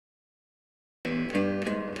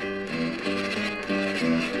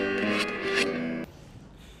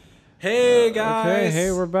Hey guys! Okay,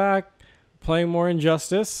 hey, we're back playing more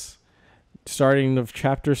Injustice. Starting of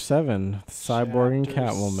Chapter 7, Cyborg and Chapter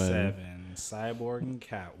Catwoman. 7, Cyborg and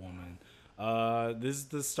Catwoman. This is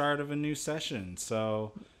the start of a new session,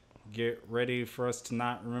 so get ready for us to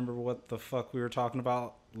not remember what the fuck we were talking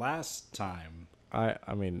about last time.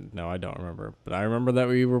 I mean, no, I don't remember. But I remember that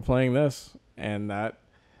we were playing this, and that...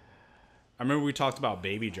 I remember we talked about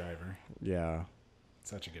Baby Driver. Yeah.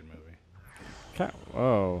 Such a good movie.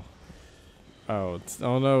 Oh,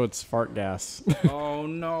 no, it's fart gas. Oh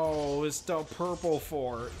no, it's the purple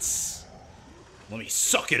forts. Let me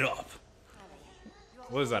suck it up.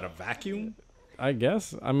 What is that, a vacuum? I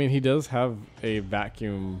guess. I mean, he does have a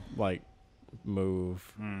vacuum, like, move.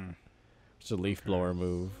 It's a leaf blower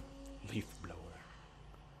move. Leaf blower.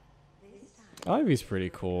 Ivy's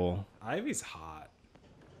pretty cool. Ivy's hot.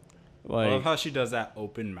 I Like, love how she does that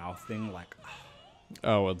open mouth thing, like...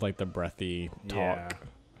 oh, with, like, the breathy talk. Yeah.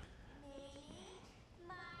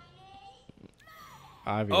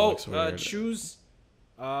 Ivy looks Oh, weird. choose...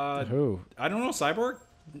 Who? I don't know, Cyborg?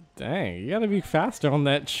 Dang, you gotta be faster on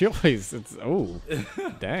that choice. It's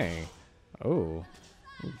dang,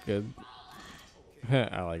 good.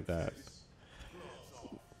 I like that.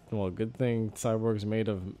 Well, good thing Cyborg's made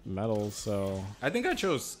of metal, so. I think I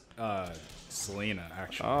chose Selena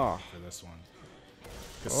actually for this one.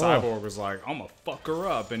 Because Oh. Cyborg was like, I'm gonna fuck her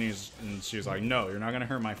up, and she was like, no, you're not gonna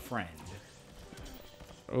hurt my friend.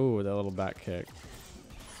 Oh, that little back kick.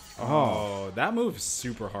 Oh, that move's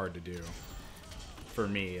super hard to do. For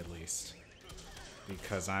me, at least.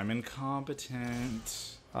 Because I'm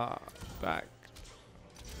incompetent. Back.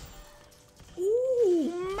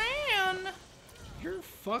 Ooh, man! You're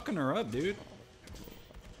fucking her up, dude.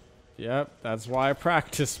 Yep, that's why I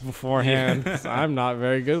practiced beforehand. 'Cause I'm not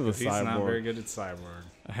very good with He's Cyborg. not very good at Cyborg.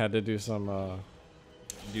 I had to do some.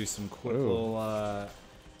 Do some quick Ooh.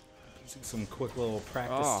 little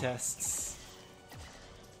practice tests.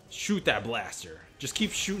 Shoot that blaster. Just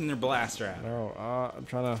keep shooting their blaster at her. No, I'm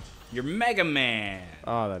trying to. You're Mega Man.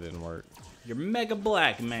 Oh, that didn't work. You're Mega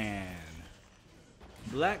Black Man.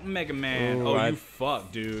 Black Mega Man. Ooh, You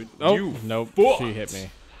fucked, dude. Oh, You nope. fucked. She hit me.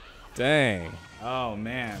 Dang. Oh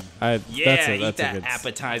man. Yeah, Eat that good.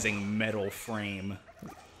 appetizing metal frame.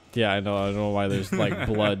 Yeah, I know. I don't know why there's like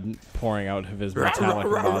blood pouring out of his metallic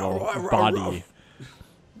body.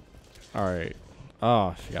 All right.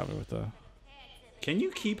 Oh, she got me with the. Can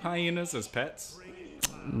you keep hyenas as pets?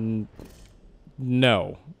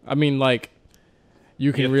 No, I mean like,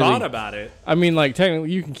 you can You really. thought about it. I mean, like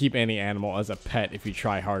technically, you can keep any animal as a pet if you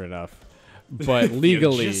try hard enough, but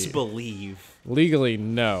legally, You just believe. legally,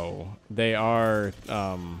 no, they are.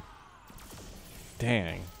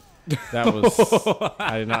 Dang, that was.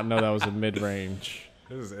 I did not know that was a mid-range.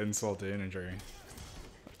 This is insult to injury.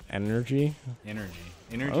 Energy. Energy.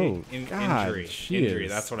 Oh, God, injury. she Injury.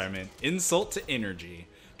 is- That's what I meant. Insult to energy.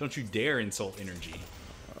 Don't you dare insult energy.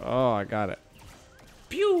 Oh, I got it.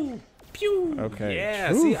 Pew! Pew! Okay.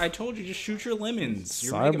 Yeah, Oof. see, I told you, just shoot your lemons.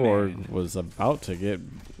 You're Mega Man. Cyborg was about to get.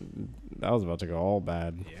 That was about to go all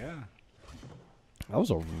bad. Yeah. That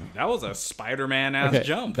was a Spider-Man ass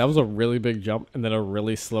jump. That was a really big jump, and then a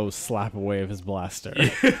really slow slap away of his blaster.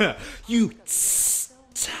 You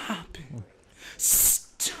stop it.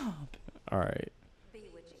 Stop. All right.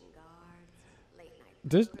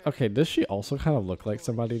 Does she also kind of look like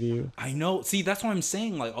somebody to you? I know. See, that's what I'm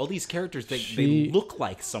saying. Like, all these characters, they look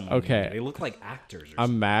like someone. Okay. They look like actors. Or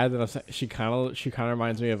I'm mad that she kind of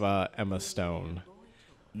reminds me of Emma Stone.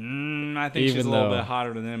 I think she's a little bit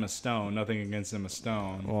hotter than Emma Stone. Nothing against Emma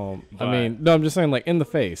Stone. Well, but I mean, no, I'm just saying, like, in the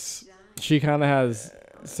face, she kind of has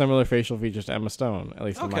similar facial features to Emma Stone, at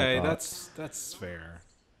least in my thought. that's fair.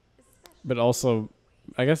 But also,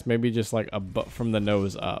 I guess maybe just like from the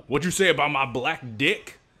nose up. What'd you say about my black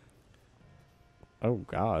dick? Oh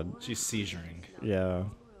God. She's seizuring. Yeah.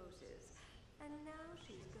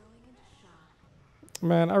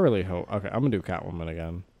 Man, I really hope. Okay, I'm gonna do Catwoman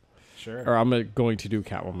again. Sure. Or I'm going to do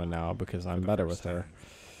Catwoman now because I'm better with her.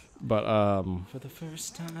 But for the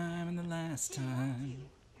first time and the last time,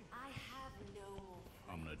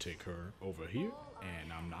 I'm gonna take her over here,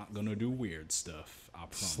 and I'm not gonna do weird stuff. I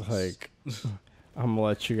promise. it's like I'm gonna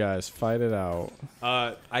let you guys fight it out.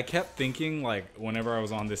 I kept thinking, like, whenever I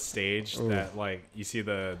was on this stage, that, like, you see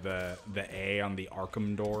the A on the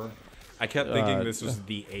Arkham door. I kept thinking this was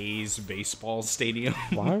the A's baseball stadium.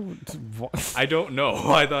 Why? I don't know.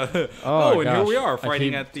 I thought, and gosh. here we are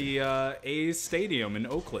fighting at the A's stadium in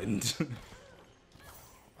Oakland.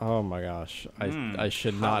 Oh my gosh! I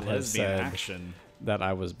should not have said action. that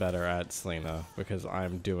I was better at Selena because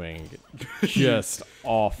I'm doing just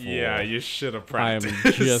awful. Yeah, you should have I'm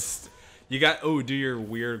practiced. just You got do your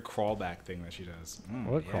weird crawlback thing that she does.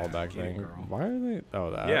 What yeah, callback get it, thing? girl. Why are they? Oh,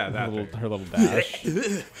 that. Yeah, that her little dash.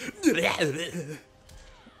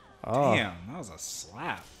 Oh, Damn, that was a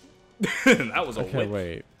slap. That was a okay, whip.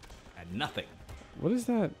 wait. And nothing. What is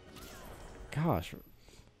that? Gosh,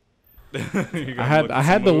 You I gotta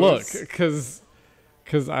had to look moves.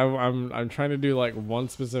 because I'm trying to do like one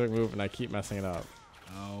specific move and I keep messing it up.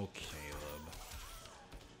 Oh, Caleb.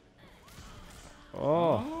 Oh,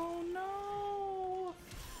 Oh no.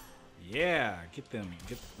 Yeah, get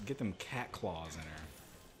them cat claws in her.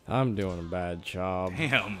 I'm doing a bad job.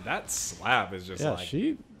 Damn, that slap is just Yeah, like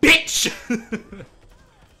she. bitch.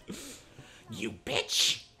 You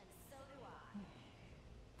bitch.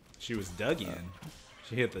 She was dug in.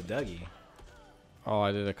 She hit the Dougie. Oh,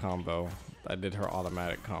 I did a combo. I did her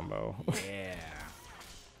automatic combo. Yeah.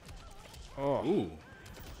 Oh, Ooh.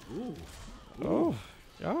 Ooh. oh,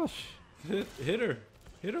 gosh. Hit her.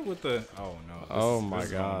 Hit her with the. Oh no. My this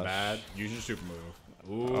is going gosh. bad. Use your super move.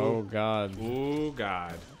 Ooh. Oh God. Ooh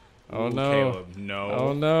God. Oh Ooh, no. Caleb, no.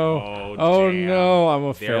 Oh no. Oh, Oh damn. no. I'm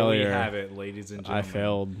a There failure. we have it, ladies and I gentlemen.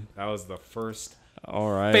 failed. That was the first All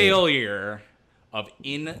right. failure of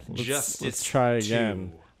Injustice. Let's try 2.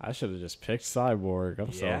 again. I should have just picked Cyborg.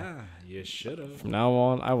 I'm sorry. Yeah, you should have. From now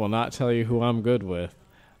on, I will not tell you who I'm good with.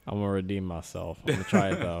 I'm gonna redeem myself. I'm gonna try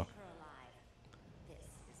it though.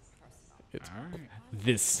 It's All right.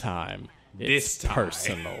 this time. This It's time.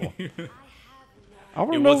 personal. I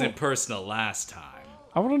want to It know. wasn't personal last time.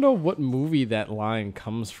 I want to know what movie that line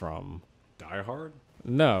comes from. Die Hard?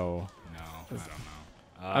 No. No,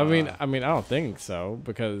 I don't know. I mean, I don't think so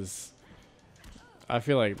because I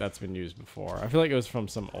feel like that's been used before. I feel like it was from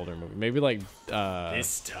some older movie. Maybe like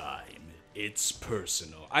This time, it's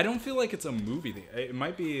personal. I don't feel like it's a movie thing. It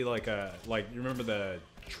might be like you remember the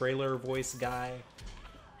trailer voice guy?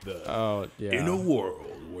 oh yeah. In a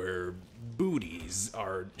world where booties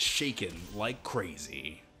are shaken like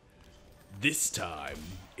crazy, this time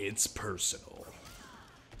it's personal.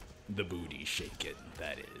 The booty shaken,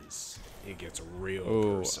 that is. It gets real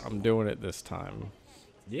Oh, personal. I'm doing it this time.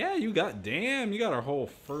 Yeah, you got our whole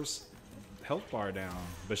first health bar down,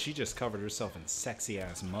 but she just covered herself in sexy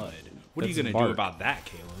ass mud. What are you That's gonna bark. do about that,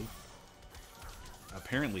 Kaylee?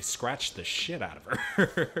 Apparently scratched the shit out of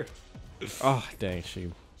her. Oh dang,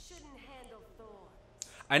 she.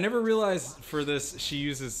 I never realized for this she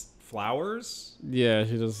uses flowers. Yeah,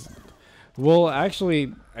 she does. Well,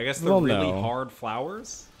 actually, I guess they're well, really no. hard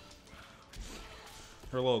flowers.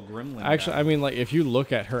 Her little gremlin. Actually, guy. I mean, like if you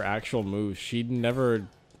look at her actual moves, she never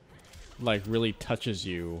like really touches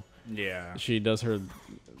you. Yeah, She does her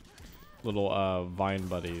little vine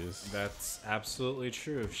buddies. that's absolutely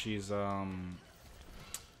true. She's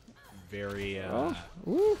very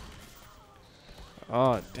Woo.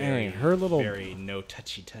 Oh dang, her little very no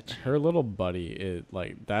touchy. her little buddy is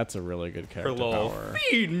like that's a really good Her character little power.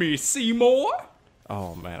 feed me, Seymour.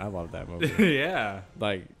 Oh man, I love that movie. Yeah,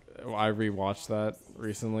 Like I rewatched that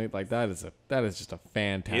recently. Like that is just a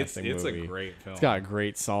fantastic it's movie. a great film. It's got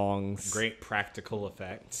great songs. Great practical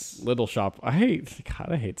effects. Little Shop. I hate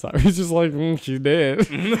Cyber. It's just like she's dead.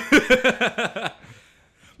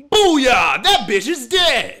 Booyah! That bitch is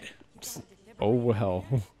dead. Oh well.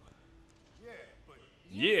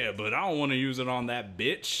 Yeah, but I don't want to use it on that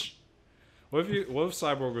bitch. What if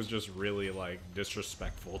Cyborg was just really like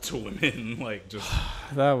disrespectful to women? Like just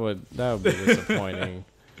That would be disappointing.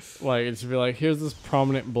 Like it's be like, here's this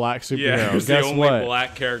prominent black superhero. yeah, he's Guess the only what?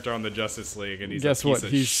 black character on the Justice League, and he's Guess a piece what?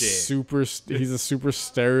 of He's shit. he's a super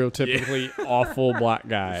stereotypically awful black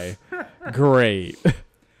guy. Great.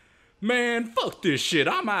 Man, fuck this shit.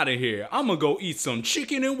 I'm out of here. I'm gonna go eat some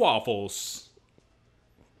chicken and waffles.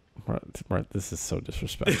 Right, this is so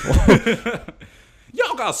disrespectful.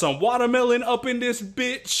 Y'all got some watermelon up in this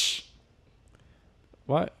bitch.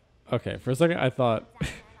 What? Okay, for a second I thought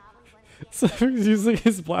so he's using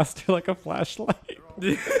his blaster like a flashlight.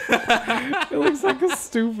 It looks like a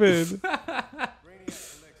stupid.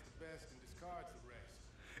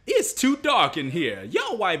 It's too dark in here.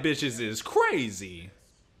 Y'all white bitches is crazy.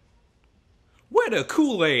 Where the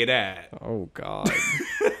Kool-Aid at? Oh god.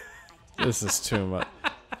 This is too much.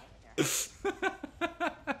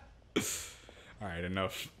 All right,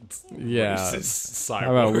 enough. Yeah. Racist Cyborg.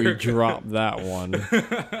 How about we drop that one?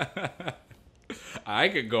 I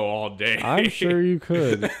could go all day. I'm sure you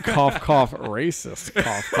could. Cough, cough, racist.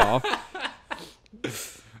 Cough, cough.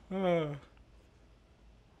 Ooh,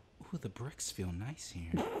 the bricks feel nice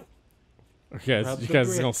here. Okay, Rub you the guys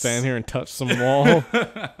gonna bricks. stand here and touch some wall?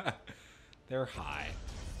 They're high.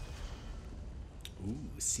 Ooh,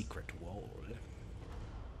 secret wall.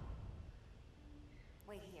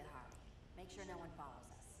 Wait here, Harvey. Make sure no one follows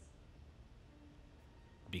us.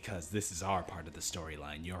 because this is our part of the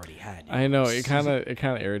storyline. You already had yours. I know, it kind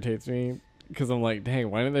of irritates me because I'm like, dang,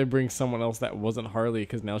 why didn't they bring someone else that wasn't Harley?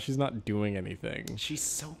 Because now she's not doing anything. She's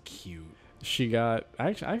so cute. She got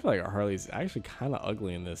actually, I feel like Harley's actually kind of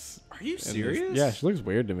ugly in this. Are you serious? Yeah, she looks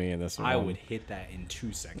weird to me in this one. I would hit that in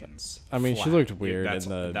 2 seconds. I mean, Flat. she looked weird.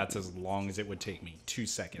 That's as long as it would take me. 2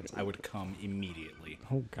 seconds. I would come immediately.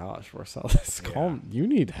 Oh gosh, Marcellus, calm. You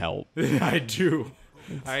need help. I do.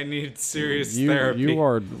 I need serious therapy. You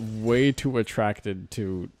are way too attracted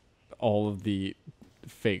to all of the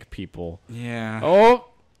fake people. Yeah. Oh,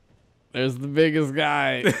 there's the biggest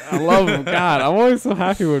guy. I love him. God, I'm always so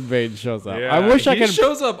happy when Bane shows up. Yeah, I wish I could. He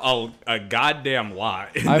shows up a goddamn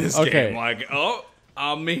lot in this game. Like, oh,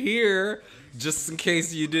 I'm here. Just in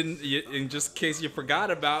case you didn't, in just in case you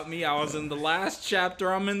forgot about me, I was in the last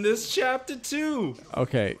chapter. I'm in this chapter too.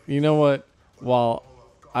 Okay, you know what? While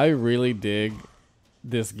I really dig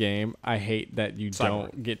this game, I hate that you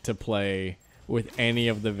don't get to play with any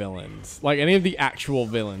of the villains, like any of the actual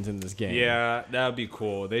villains in this game. Yeah, that would be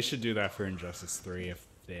cool. They should do that for Injustice 3 if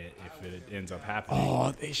it ends up happening.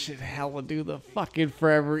 Oh, they should hella do the fucking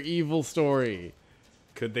Forever Evil story.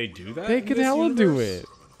 Could they do that? They could hella do it.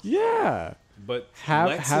 Yeah. But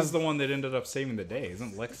Lex is the one that ended up saving the day.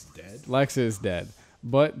 Isn't Lex dead? Lex is dead.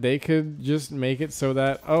 But they could just make it so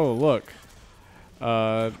that, oh, look.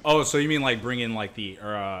 Oh, so you mean like bring in like the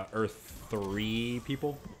Earth 3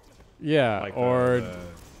 people? Yeah, like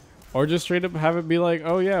or just straight up have it be like,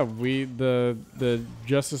 oh yeah, the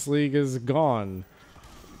Justice League is gone.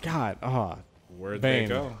 God, where'd Bane. they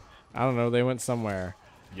go? I don't know. They went somewhere.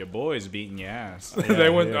 Your boy's beating your ass. Yeah, they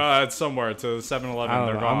went somewhere to 7-Eleven.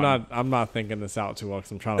 They're know. gone. I'm not thinking this out too well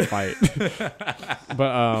because I'm trying to fight.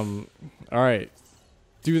 But all right,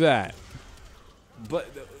 do that. But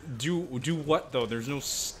do what though? There's no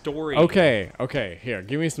story. Okay. Here,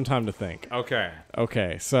 give me some time to think.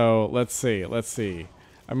 Okay. So let's see.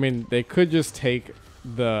 I mean, they could just take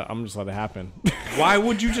I'm just let it happen. Why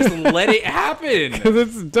would you just let it happen? Because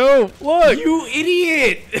it's dope. Look, you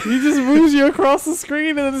idiot! He just moves you across the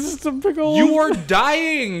screen, and it's just a big old. You are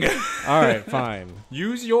dying. All right, fine.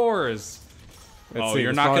 Use yours. Let's see,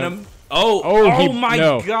 you're not gonna. Oh my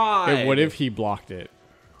god! Hey, what if he blocked it?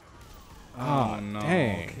 Oh no,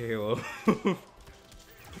 dang. Caleb. Okay.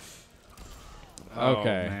 Oh,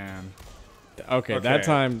 man. Okay, that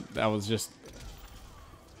time that was just.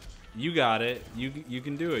 You got it. You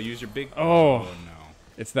can do it. Use your big. Oh no.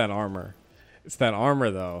 It's that armor. It's that armor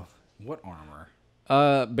though. What armor?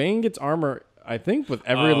 Bane gets armor. I think with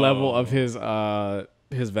every level of his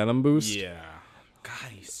venom boost. Yeah.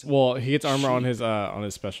 God, he's so well, he gets armor on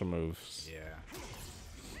his special moves. Yeah.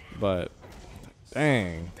 But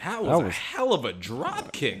dang, that was a hell of a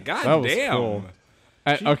drop kick. God that was damn. Cool.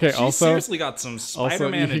 Okay. She seriously got some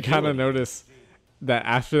Spider-Man. Also, you kind of notice that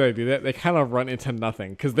after they do that, they kind of run into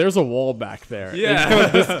nothing because there's a wall back there.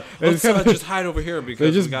 Yeah. Let's just hide over here because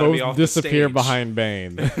they just we gotta both be off disappear the stage. behind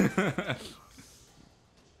Bane.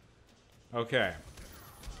 Okay.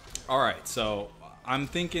 All right. So I'm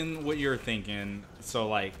thinking what you're thinking. So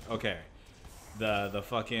like, okay, the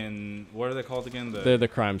fucking what are they called again? They're the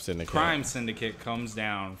crime syndicate. Crime syndicate comes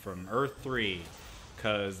down from Earth 3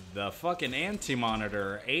 because the fucking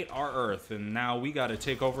Anti-Monitor ate our Earth, and now we got to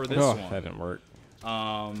take over this one. That didn't work.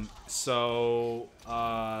 So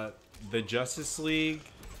the Justice League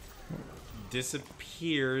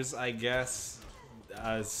disappears, I guess,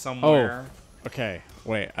 somewhere. Oh, okay.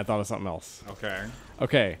 Wait, I thought of something else.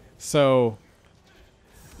 Okay. So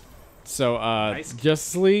Nice.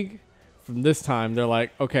 Justice League, from this time, they're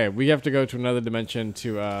like, okay, we have to go to another dimension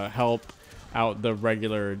to help out the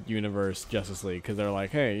regular universe Justice League, because they're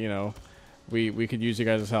like, hey, you know, we could use you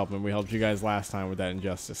guys' help, and we helped you guys last time with that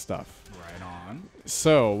Injustice stuff. Right on.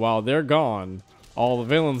 So while they're gone, all the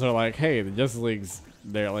villains are like, hey, the Justice League's,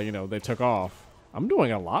 they're like, you know, they took off. I'm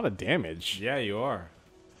doing a lot of damage. Yeah, you are.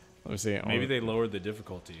 Let me see. Maybe they lowered the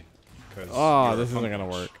difficulty. Oh, this isn't gonna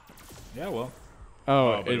work. Yeah, well.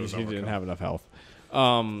 Oh, he didn't have enough health.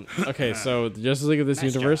 Okay, so the Justice League of this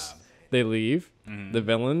universe, they leave. Mm-hmm. The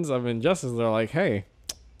villains of Injustice, they're like, hey,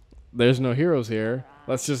 there's no heroes here.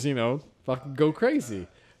 Let's just, you know, fucking go crazy.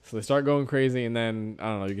 So they start going crazy, and then, I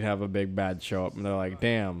don't know, you can have a big bad show up, and they're like,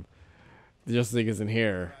 damn, the Justice League isn't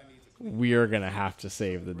here. We are going to have to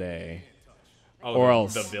save the day. Oh, or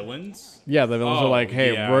else. The villains? Yeah, the villains are like,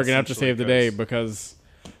 hey, yeah, we're going to have to save the day because...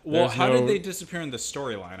 Well, how did they disappear in the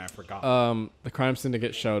storyline? I forgot. The crime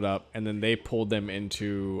syndicate showed up, and then they pulled them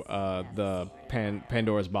into the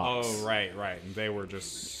Pandora's box. Oh, right. And they were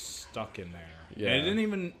just stuck in there. Yeah. And it didn't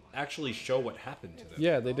even actually show what happened to them.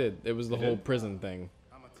 Yeah, they did. It was the whole prison thing.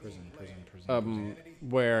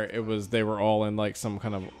 where it was they were all in like some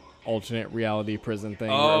kind of alternate reality prison thing.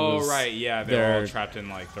 Oh, right, yeah, they're all trapped in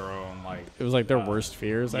like their own like. It was like their worst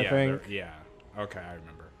fears, I think. Yeah. Okay, I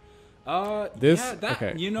remember.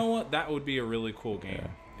 Okay. You know what? That would be a really cool game. Yeah.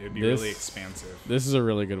 It would be really expansive. This is a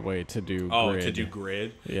really good way to do grid. Oh, to do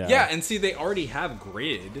grid? Yeah. Yeah, and see, they already have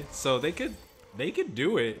grid, so they could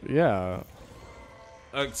do it. Yeah.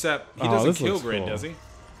 Except he doesn't kill grid, does he?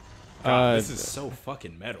 God, this is so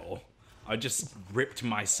fucking metal. I just ripped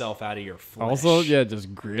myself out of your flesh. Also, yeah,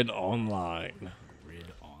 just grid online.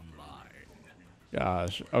 Grid online.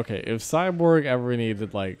 Gosh. Okay, if Cyborg ever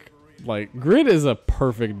needed like Grid is a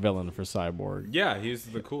perfect villain for Cyborg. Yeah, he's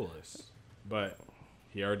the coolest. But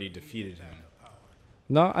he already defeated him.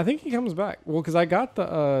 No, I think he comes back. Well, because I got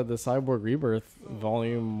the Cyborg Rebirth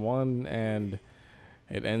Volume 1, and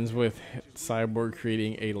it ends with Cyborg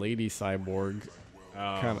creating a lady cyborg.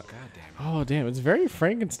 Oh, goddamn. Oh, damn. It's very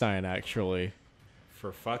Frankenstein, actually.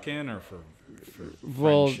 For fucking or for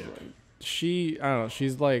well, friendship? I don't know.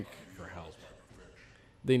 She's like... For help.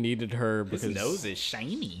 They needed her because... His nose is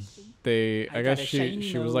shiny. I guess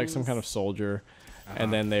she was like some kind of soldier.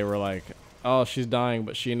 And then they were like, oh, she's dying,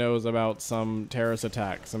 but she knows about some terrorist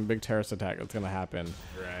attack, some big terrorist attack that's going to happen.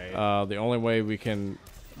 Right. The only way we can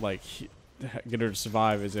like get her to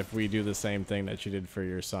survive is if we do the same thing that she did for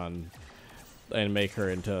your son and make her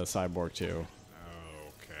into a cyborg too.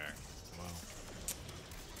 Okay. Well,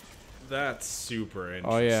 that's super interesting.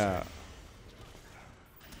 Oh yeah.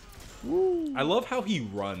 Woo. I love how he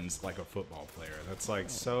runs like a football player. That's like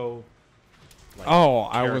so. Like,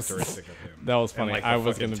 characteristic of him. That was funny. Like I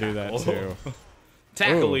was gonna do that too.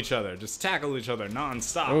 Tackle each other. Just tackle each other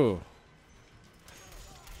nonstop. Ooh.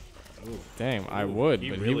 Damn, I would,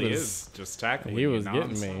 he but really he was is just tackling. He was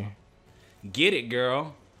getting me. Get it,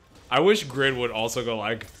 girl. I wish Grid would also go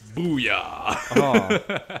like booyah. Oh.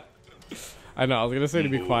 I know. I was gonna say to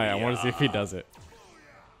be quiet. I want to see if he does it.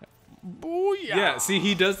 Booyah. Yeah. See,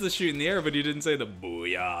 he does the shoot in the air, but he didn't say the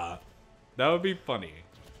booyah. That would be funny.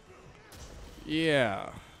 Yeah.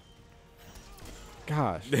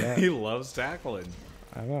 Gosh. He loves tackling.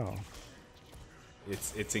 I know.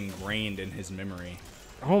 It's ingrained in his memory.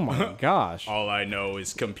 Oh my gosh. All I know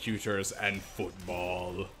is computers and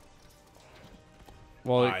football.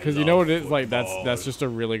 Well, because you know what it is? Like, that's just a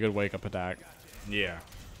really good wake-up attack. Yeah.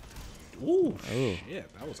 Ooh,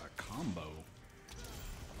 shit. That was a combo.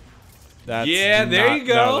 There you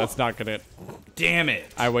go. No, that's not gonna... Damn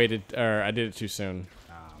it. I did it too soon.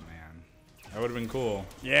 Oh, man. That would have been cool.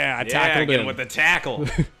 Yeah, I tackled him. with the tackle. Not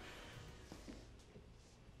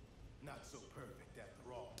so perfect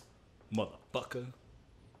after all. Motherfucker.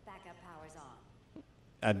 Backup power's on.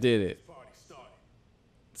 I did it.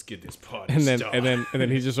 Let's get this party And then started. and then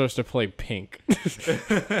he just starts to play Pink.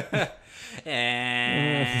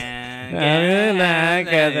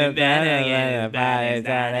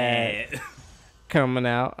 Coming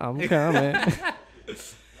out, I'm coming.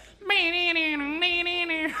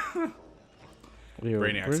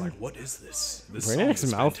 Brainiac's like, what is this? This Brainiac's song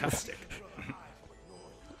is mouth. fantastic.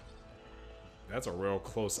 That's a real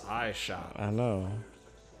close eye shot. I know.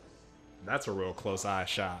 That's a real close eye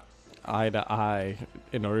shot. Eye to eye,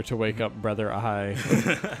 in order to wake up Brother Eye.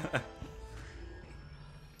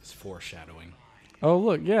 It's foreshadowing. Oh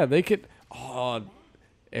look, yeah, they could. Oh,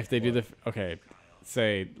 if they do the okay,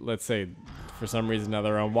 let's say for some reason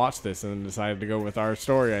NetherRealm watched this and decided to go with our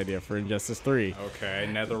story idea for Injustice 3. Okay,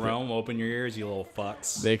 NetherRealm, open your ears, you little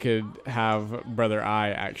fucks. They could have Brother Eye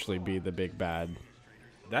actually be the big bad.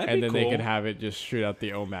 That'd and be then cool. they could have it just shoot out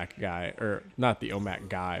the OMAC guy, or not the OMAC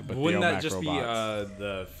guy, but Wouldn't the OMAC that just robots. be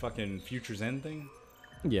the fucking Future's End thing?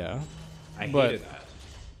 Yeah, I but, hated that.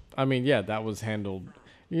 I mean, yeah, that was handled.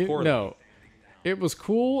 Poorly. No, it was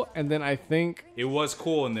cool, and then I think It was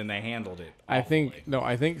cool, and then they handled it. I think awfully.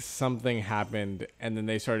 I think something happened, and then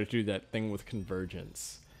they started to do that thing with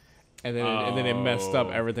convergence, and then it messed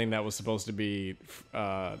up everything that was supposed to be.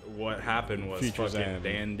 What happened was Future's fucking End.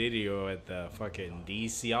 Dan Didio at the fucking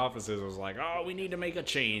DC offices was like, oh, we need to make a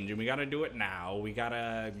change, and we gotta do it now. We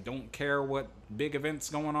gotta, don't care what big event's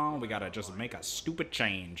going on, we gotta just make a stupid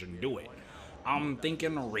change and do it. I'm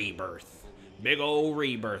thinking rebirth. Big old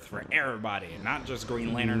rebirth for everybody, not just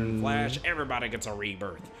Green Lantern and Flash. Everybody gets a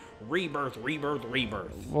rebirth. Rebirth, rebirth,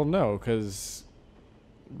 rebirth. Well, no, because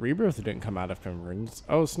Rebirth didn't come out of Convergence.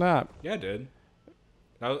 Oh snap! Yeah, it did.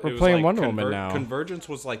 We're playing Wonder Woman now. Convergence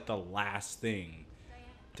was like the last thing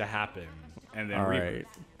to happen, and then All Rebirth.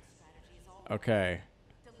 right. Okay.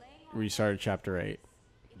 We started chapter 8.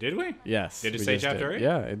 Did we? Yes. Did it we say just Chapter 8?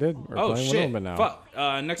 Yeah, it did. We're Oh, playing shit. Wonder Woman now.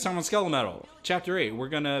 Fuck. Next time on Skelemetal, Chapter 8, we're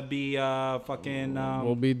going to be fucking...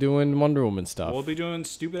 we'll be doing Wonder Woman stuff. We'll be doing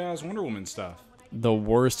stupid-ass Wonder Woman stuff. The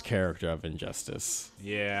worst character of Injustice.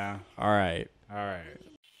 Yeah. All right. All right.